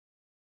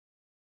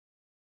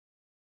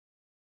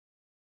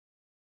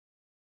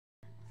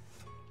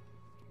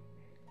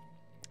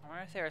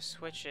wonder if there are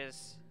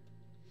switches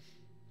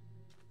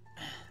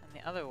in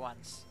the other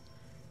ones.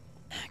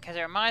 Because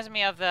it reminds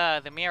me of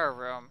the mirror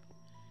room.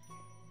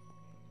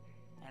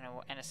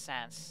 In a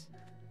sense.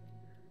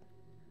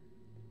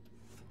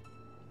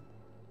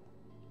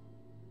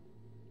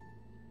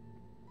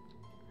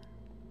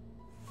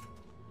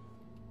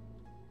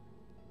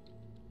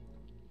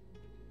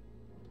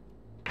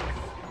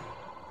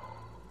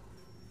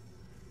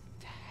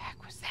 The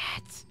heck was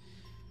that?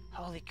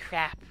 Holy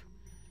crap.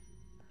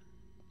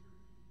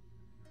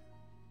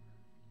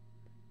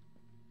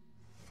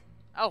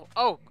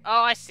 Oh,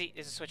 I see.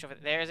 There's a switch over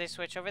there. There's a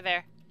switch over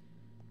there.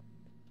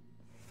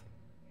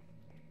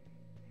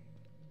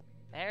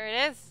 There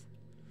it is.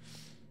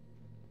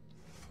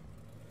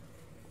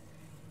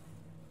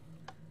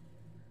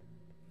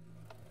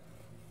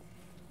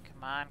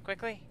 Come on,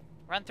 quickly.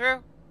 Run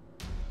through.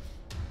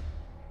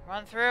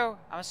 Run through.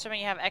 I'm assuming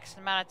you have X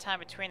amount of time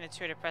between the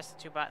two to press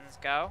the two buttons.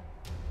 Go.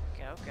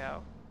 Go,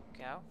 go,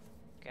 go,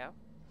 go.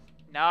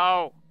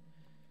 No!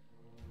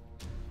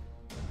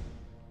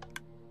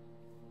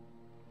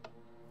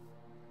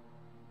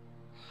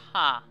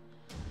 Huh.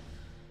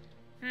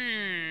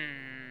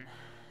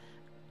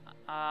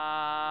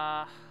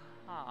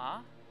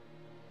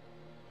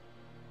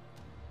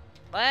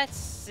 Let's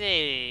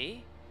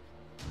see.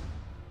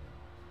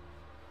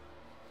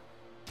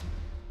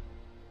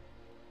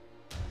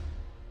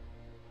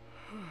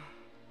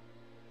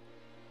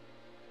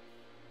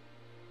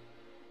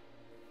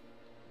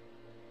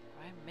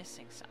 I'm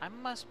missing some. I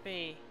must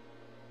be.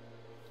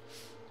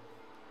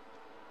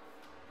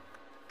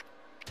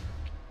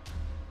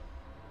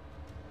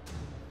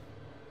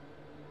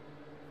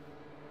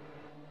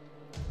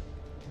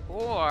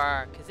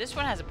 Or, because this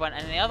one has a button,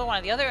 and the other one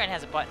on the other end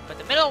has a button, but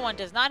the middle one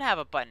does not have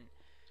a button.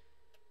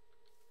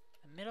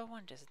 The middle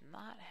one does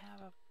not have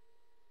a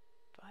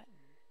button.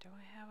 Do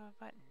I have a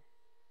button?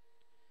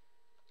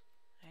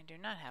 I do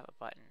not have a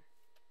button.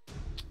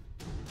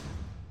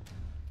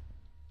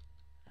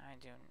 I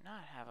do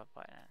not have a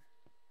button.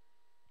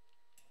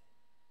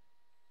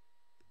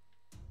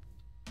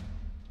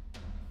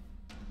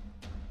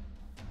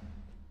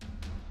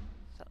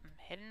 Something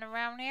hidden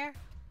around here?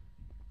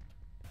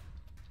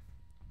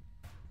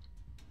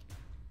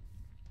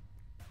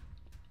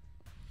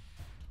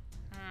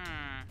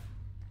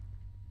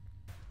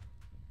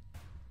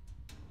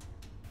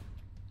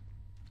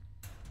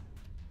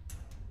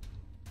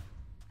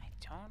 I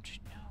don't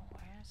know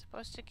where I'm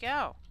supposed to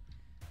go.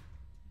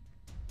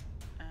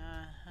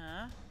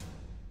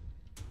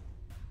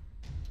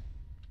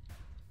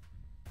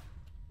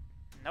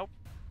 Nope.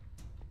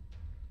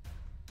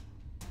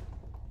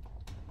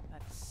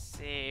 Let's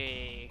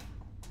see.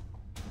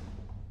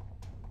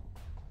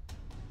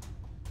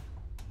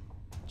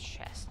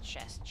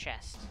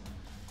 Chest.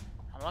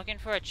 I'm looking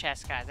for a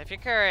chest, guys. If you're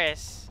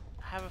curious,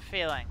 I have a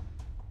feeling.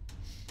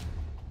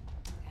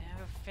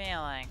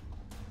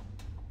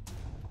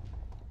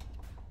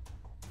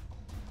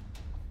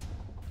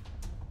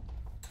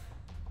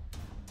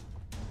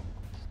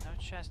 There's no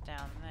chest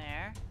down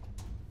there.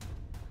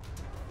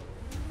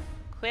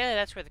 Clearly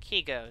that's where the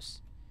key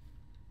goes.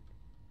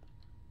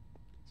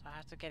 So I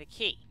have to get a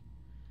key.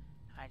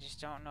 I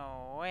just don't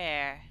know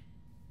where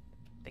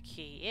the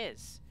key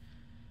is.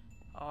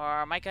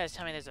 Or my guys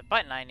tell me there's a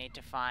button I need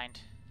to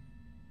find.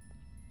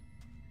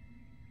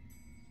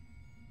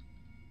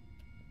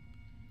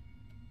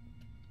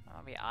 That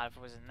would be odd if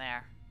it was in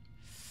there.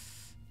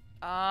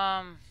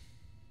 I'm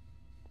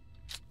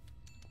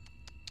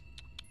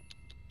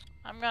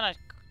gonna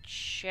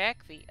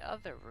check the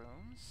other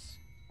rooms.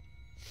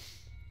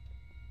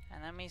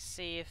 And let me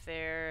see if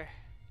they're...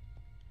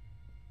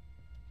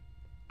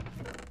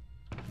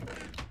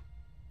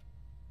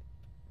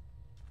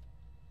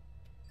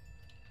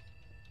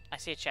 I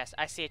see a chest.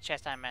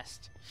 I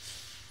missed.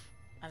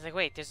 I was like,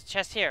 wait, there's a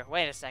chest here.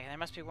 Wait a second. There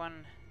must be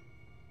one...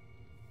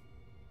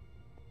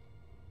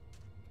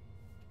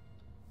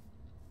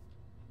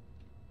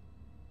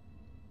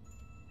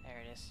 There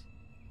it is.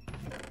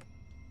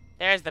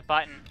 There's the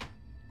button.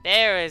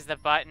 There is the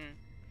button.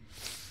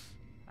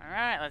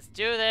 Alright, let's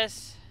do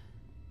this.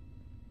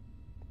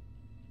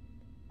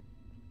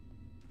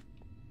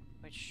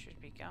 Which should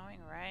be going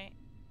right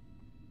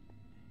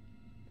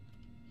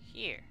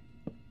here.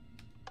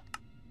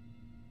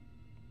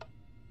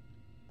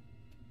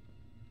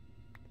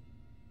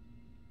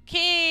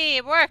 Key!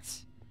 It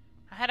worked!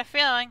 I had a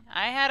feeling.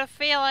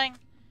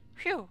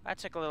 Phew, that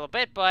took a little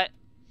bit, but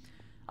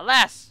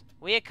alas,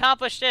 we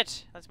accomplished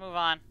it. Let's move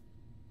on.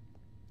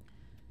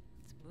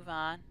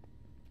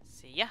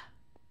 See ya.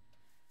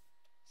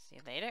 See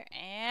you later,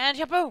 and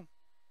ya-boom!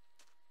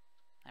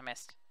 I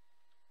missed.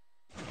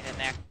 Get in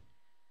there.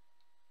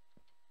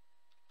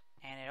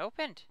 And it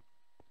opened.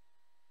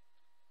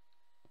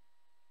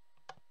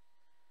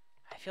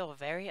 I feel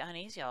very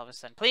uneasy all of a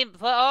sudden. Please,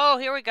 oh,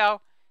 here we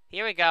go.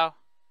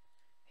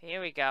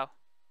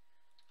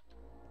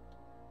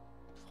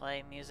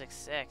 Play music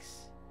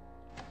 6.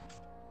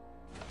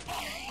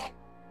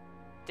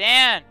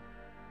 Dan,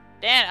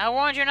 I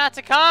warned you not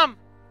to come.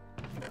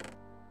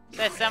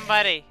 Said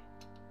somebody.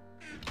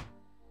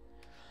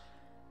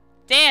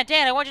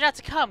 Dan, I want you not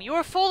to come. You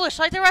were foolish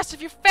like the rest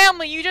of your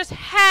family. You just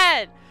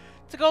had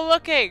to go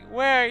looking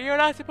where you're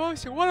not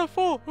supposed to. What a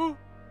fool. Who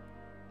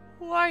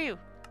are you?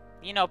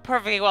 You know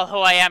perfectly well who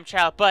I am,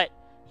 child, but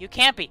you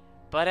can't be.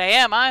 But I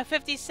am. I'm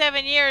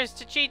 57 years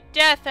to cheat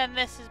death, and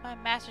this is my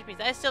masterpiece.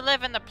 I still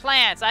live in the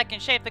plants. I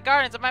can shape the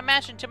gardens of my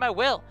mansion to my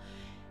will.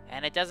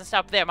 And it doesn't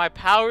stop there. My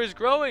power is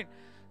growing.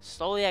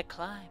 Slowly I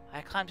climb.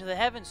 I climb to the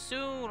heavens.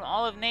 Soon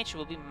all of nature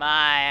will be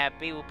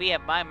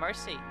at my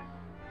mercy.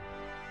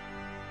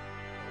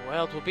 The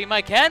world will be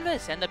my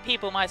canvas, and the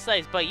people my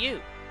slaves. But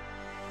you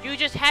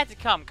just had to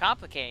come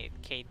complicate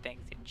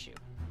things, didn't you?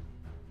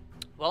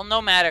 Well,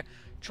 no matter.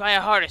 Try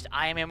your hardest.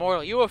 I am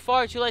immortal. You are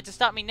far too late to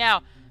stop me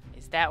now.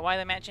 Is that why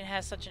the mansion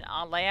has such an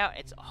odd layout?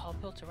 It's all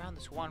built around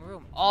this one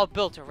room. All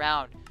built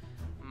around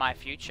my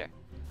future.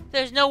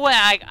 There's no way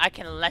I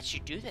can let you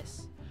do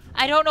this.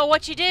 I don't know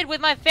what you did with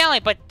my family,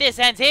 but this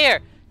ends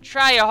here.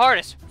 Try your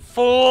hardest,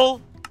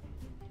 fool.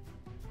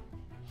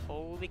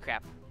 Holy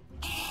crap.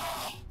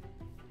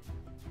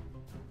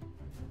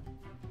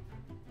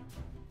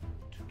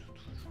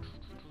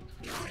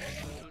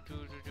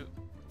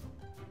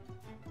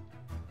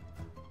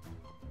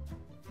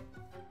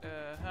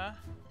 Uh-huh.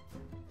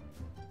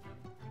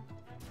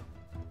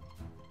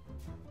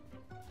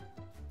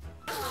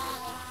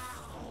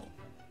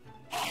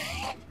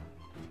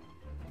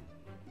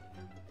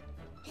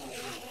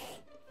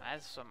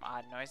 That's some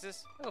odd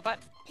noises. Oh,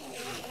 button.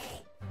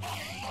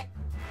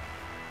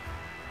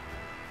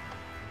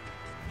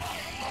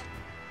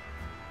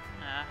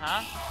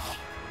 Uh-huh.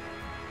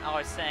 Oh,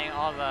 it's saying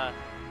all that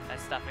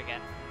stuff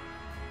again,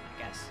 I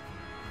guess.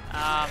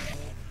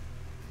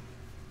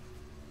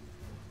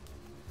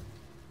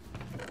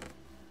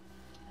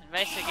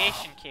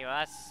 Investigation key. Well,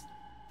 that's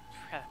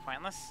kind of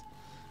pointless.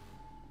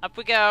 Up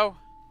we go.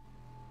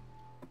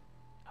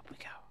 Up we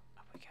go.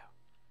 Up we go.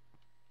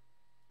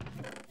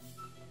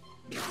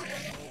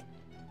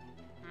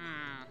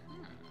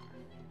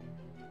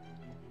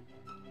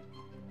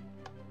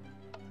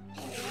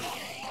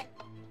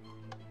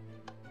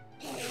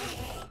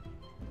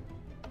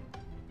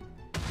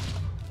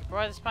 You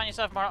brought this upon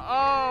yourself, Marl.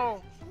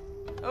 Oh!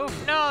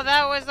 Oof, no,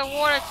 that was the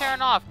water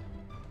turn off.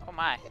 Oh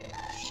my.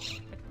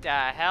 What the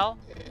hell?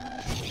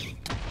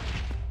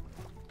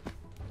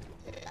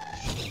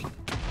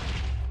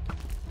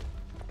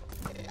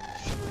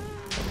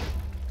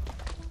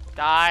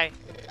 Die.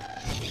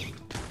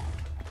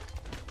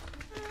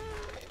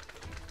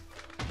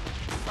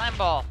 Slime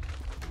ball.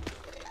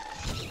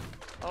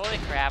 Holy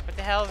crap, what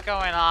the hell is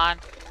going on?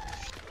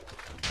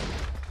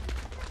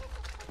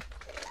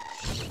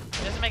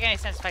 It doesn't make any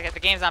sense if I get the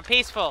game's on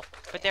peaceful,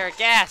 but they're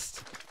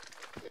aghast.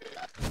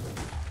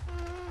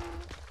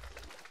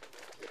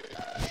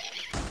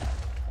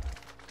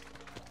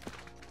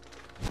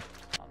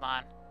 Hold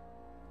on.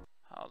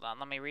 Hold on,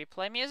 let me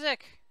replay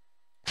music.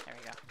 There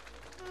we go.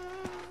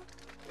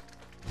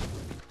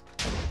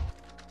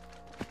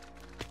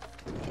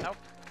 Nope.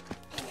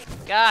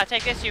 God,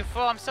 take this, you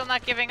fool. I'm still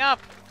not giving up.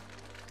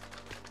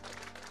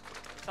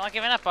 Still not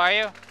giving up, are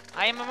you?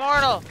 I am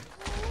immortal.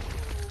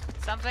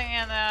 Something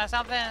and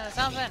something and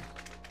something. Let's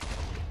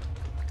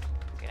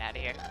get out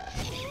of here.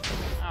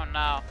 Oh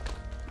no.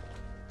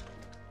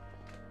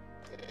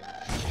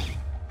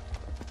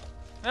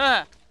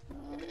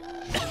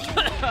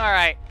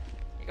 Alright.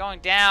 You're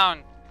going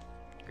down,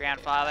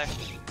 grandfather.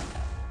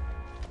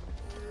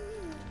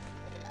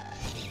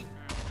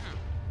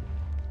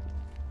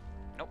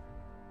 Nope.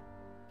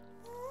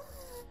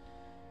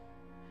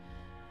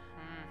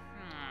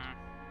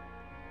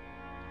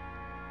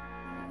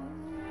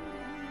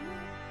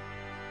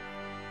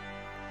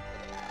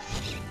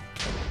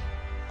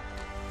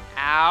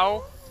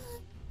 Ow.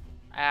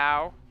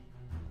 Ow.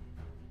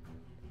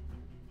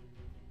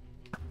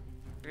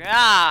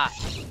 Ah!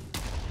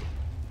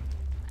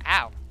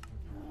 Ow.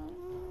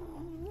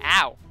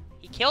 Ow.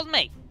 He killed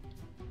me.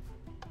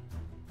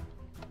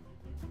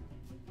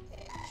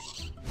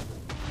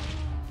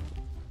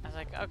 I was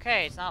like,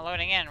 okay, it's not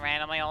loading in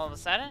randomly all of a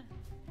sudden.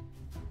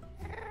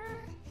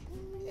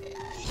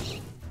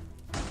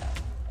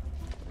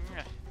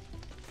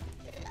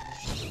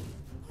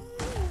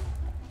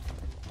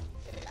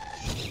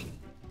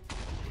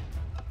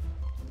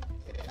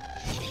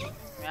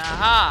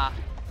 Aha!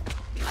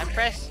 I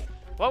press.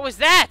 What was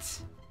that?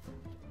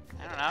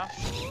 I don't know.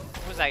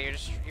 What was that? You're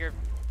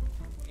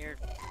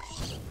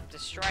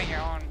destroying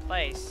your own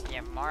place,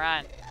 you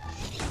moron.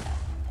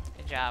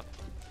 Good job.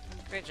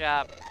 Good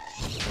job.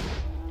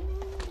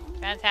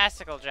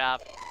 Fantastical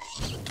job.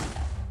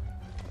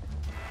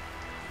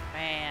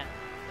 Man.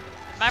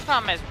 My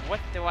problem is, what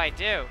do? I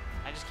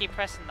just keep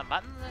pressing the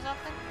buttons or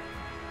something?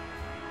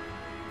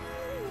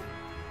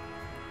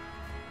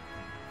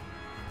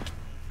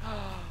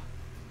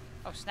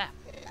 Oh, snap.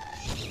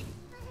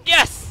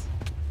 Yes!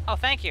 Oh,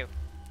 thank you.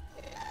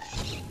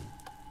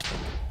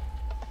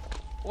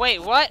 Wait,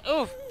 what?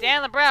 Oof,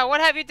 Dan LeBrow, what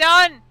have you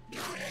done?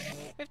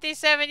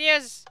 57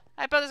 years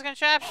I built this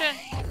contraption.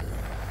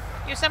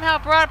 You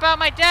somehow brought about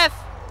my death.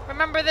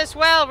 Remember this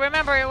well.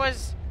 Remember, it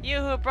was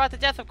you who brought the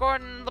death of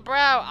Gordon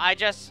LeBrow. I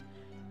just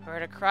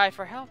Heard a cry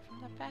for help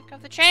from the back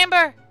of the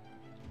chamber.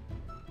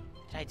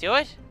 Did I do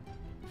it?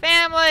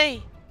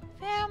 Family!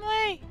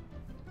 Family!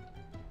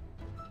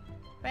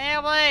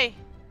 Family!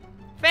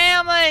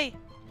 Family!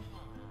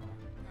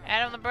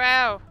 Adam the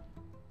Brow.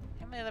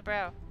 Family the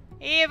Brow.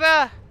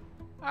 Eva!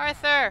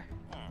 Arthur!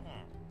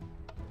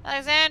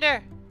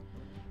 Alexander!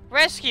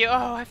 Rescue!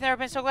 Oh, I've never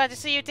been so glad to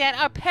see you, Dan.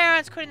 Our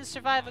parents couldn't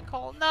survive the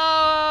cold.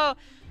 No!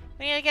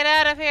 We need to get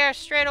out of here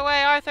straight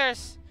away. Arthur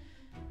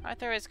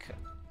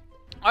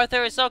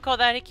is so cold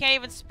that he can't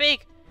even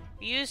speak.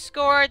 You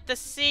scored the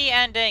C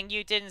ending.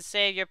 You didn't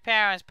save your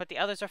parents, but the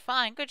others are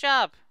fine. Good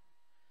job.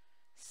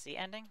 C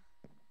ending?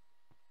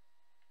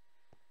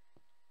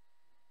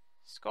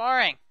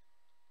 Scoring.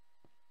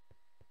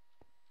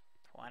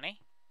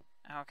 20.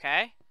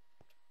 Okay.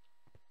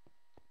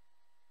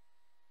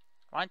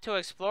 Want to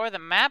explore the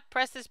map?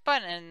 Press this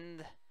button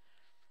and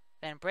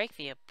then break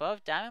the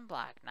above diamond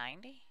block.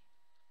 90?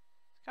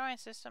 Scoring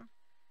system.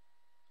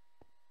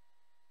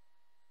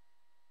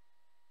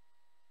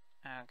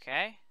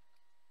 Okay.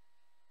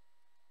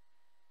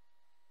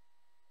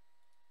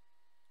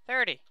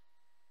 30.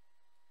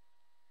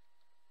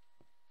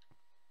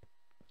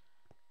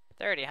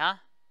 30, huh?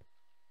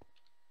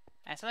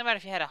 And something about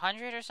if you had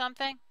 100 or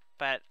something,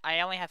 but I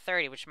only had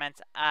 30, which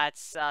meant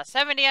it's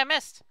 70 I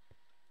missed.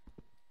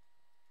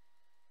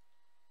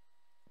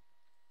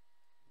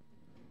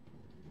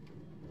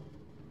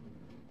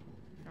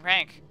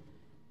 Rank.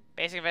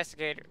 Basic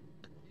investigator.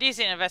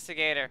 Decent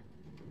investigator.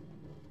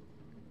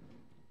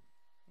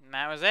 And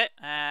that was it?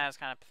 That was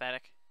kind of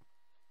pathetic.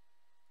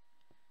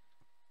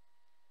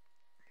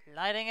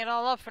 Lighting it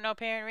all up for no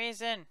apparent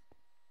reason.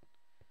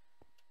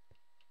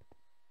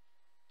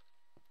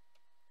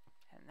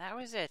 And that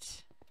was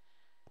it.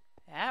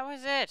 That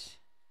was it.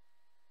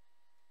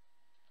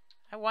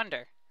 I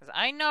wonder, because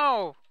I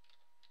know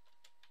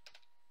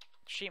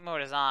cheat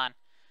mode is on.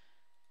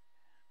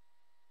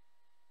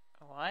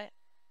 What?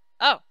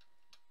 Oh!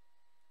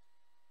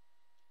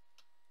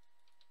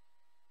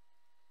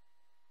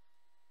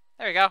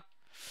 There we go.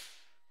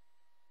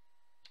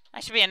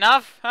 That should be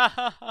enough.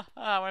 I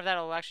wonder if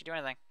that'll actually do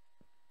anything.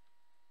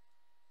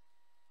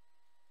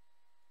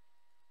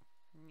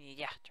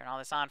 Yeah, turn all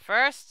this on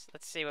first.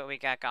 Let's see what we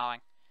got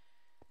going.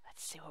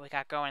 Let's see what we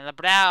got going in the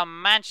Brow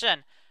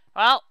Mansion.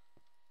 Well,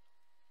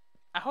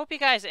 I hope you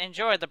guys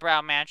enjoyed the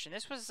Brow Mansion.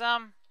 This was,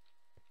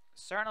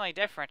 certainly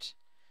different,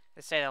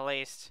 to say the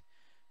least.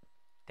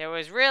 There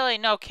was really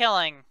no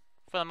killing,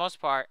 for the most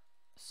part.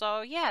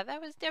 So, yeah,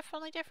 that was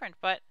definitely different.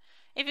 But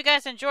if you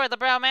guys enjoyed the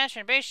Brow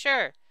Mansion, be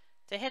sure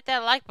to hit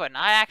that like button.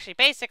 I actually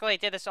basically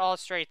did this all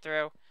straight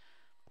through.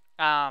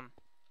 I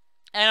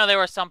know there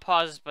were some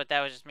pauses, but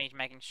that was just me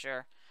making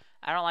sure.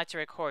 I don't like to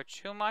record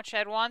too much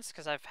at once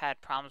because I've had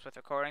problems with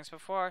recordings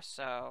before,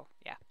 so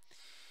yeah.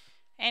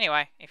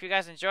 Anyway, if you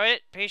guys enjoyed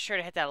it, be sure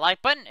to hit that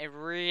like button. It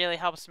really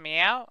helps me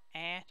out.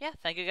 And yeah,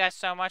 thank you guys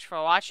so much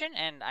for watching,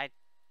 and I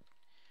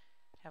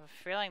have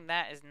a feeling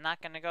that is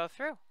not going to go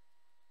through.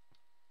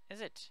 Is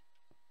it?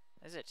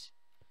 Is it?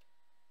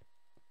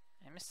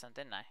 I missed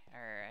something, didn't I?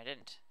 Or I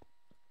didn't.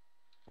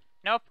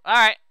 Nope.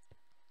 Alright.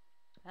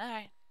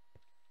 Alright.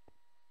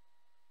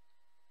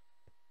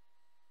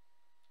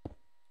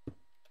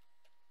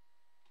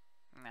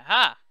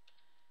 Aha!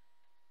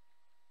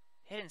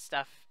 Hidden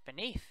stuff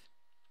beneath.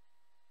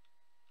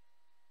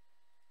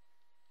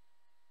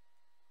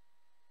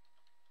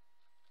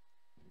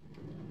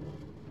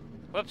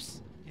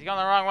 Whoops. He's going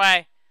the wrong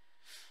way.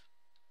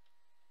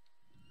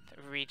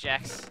 The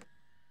rejects.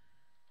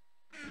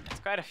 That's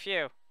quite a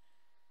few.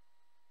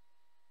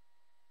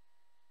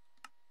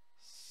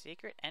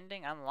 Secret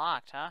ending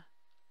unlocked, huh?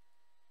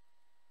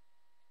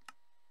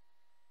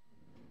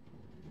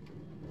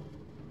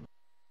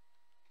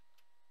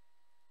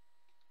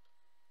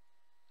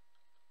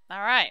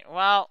 Alright,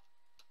 well,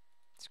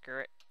 screw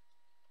it.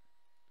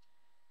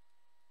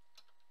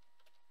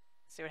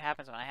 Let's see what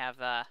happens when I have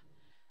a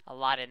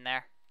lot in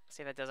there.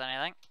 See if that does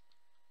anything.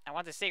 I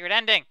want the secret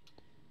ending!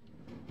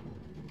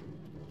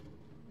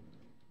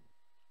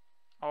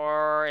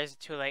 Or is it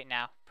too late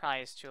now?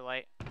 Probably is too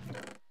late.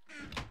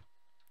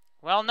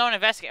 Well-known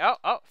investigator.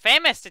 Oh,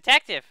 famous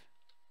detective!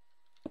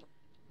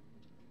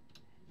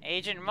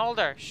 Agent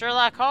Mulder.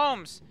 Sherlock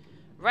Holmes.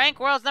 Rank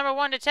world's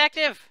 #1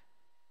 detective.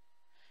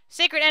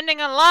 Secret ending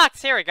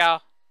unlocked! Here we go.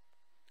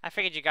 I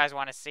figured you guys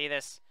want to see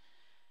this.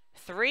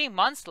 3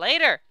 months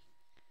later.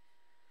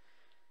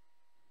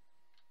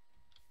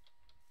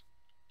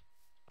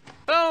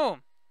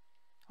 Boom!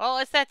 Well,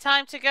 it's that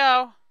time to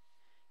go.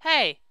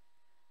 Hey.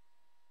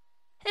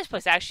 This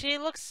place actually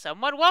looks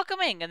somewhat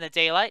welcoming in the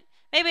daylight.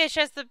 Maybe it's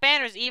just the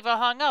banners Eva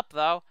hung up,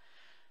 though.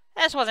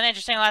 This wasn't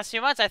interesting the last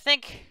few months. I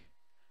think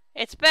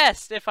it's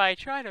best if I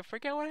try to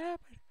forget what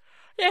happened.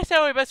 Yes,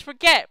 I would best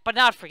forget, but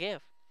not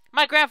forgive.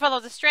 My grandfather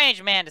was a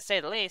strange man, to say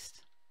the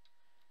least.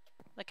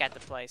 Look at the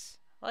place.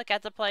 Look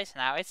at the place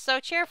now. It's so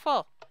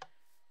cheerful.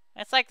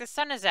 It's like the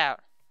sun is out.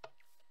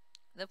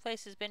 The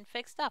place has been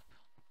fixed up.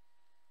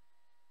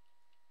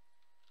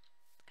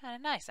 Kind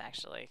of nice,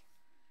 actually.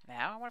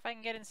 Now, I wonder if I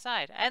can get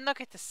inside. And look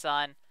at the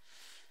sun.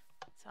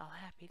 It's all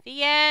happy.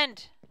 The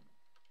end!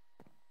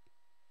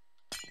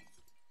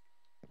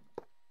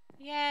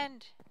 The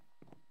end!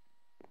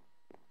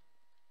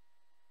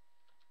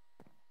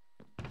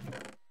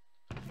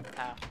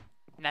 Oh, I'm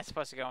not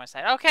supposed to go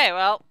inside. Okay,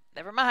 well,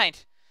 never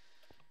mind.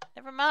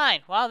 Never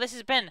mind. Well, this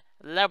has been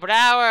Le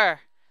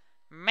Brower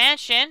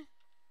Mansion.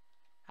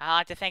 I'd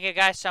like to thank you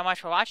guys so much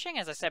for watching.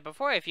 As I said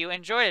before, if you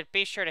enjoyed it,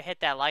 be sure to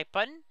hit that like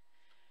button.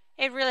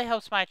 It really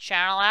helps my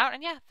channel out.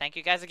 And yeah, thank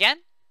you guys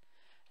again.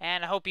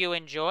 And I hope you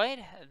enjoyed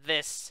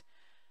this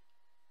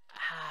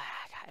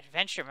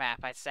adventure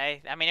map, I'd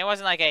say. I mean, it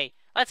wasn't like a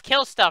let's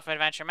kill stuff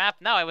adventure map.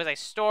 No, it was a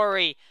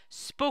story,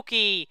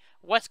 spooky,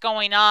 what's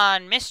going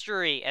on,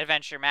 mystery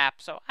adventure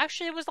map. So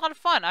actually, it was a lot of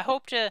fun. I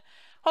hope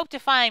to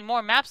find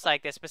more maps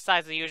like this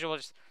besides the usual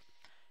just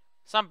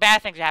some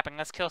bad things are happening.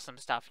 Let's kill some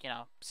stuff, you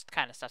know,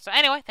 kind of stuff. So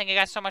anyway, thank you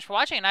guys so much for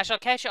watching, and I shall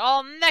catch you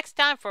all next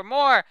time for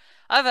more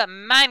of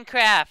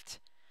Minecraft.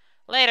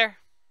 Later.